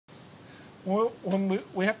Well, when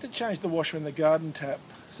we have to change the washer in the garden tap,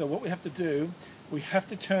 so what we have to do, we have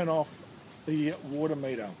to turn off the water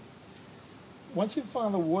meter. Once you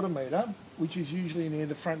find the water meter, which is usually near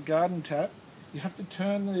the front garden tap, you have to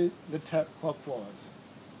turn the tap clockwise.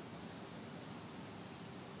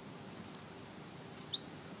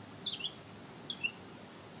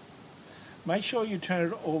 Make sure you turn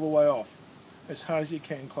it all the way off, as hard as you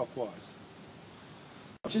can clockwise.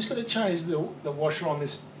 I've just got to change the washer on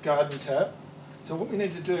this garden tap. So what we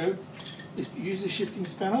need to do is use the shifting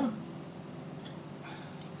spanner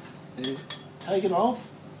and take it off.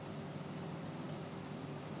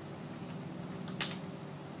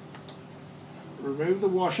 Remove the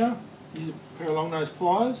washer, use a pair of long nose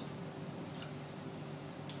pliers.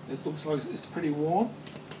 It looks like it's pretty worn.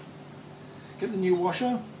 Get the new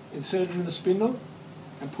washer, insert it in the spindle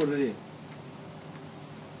and put it in.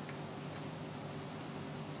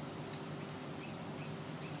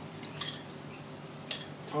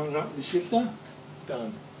 Tighten it up with the shifter,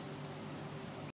 done.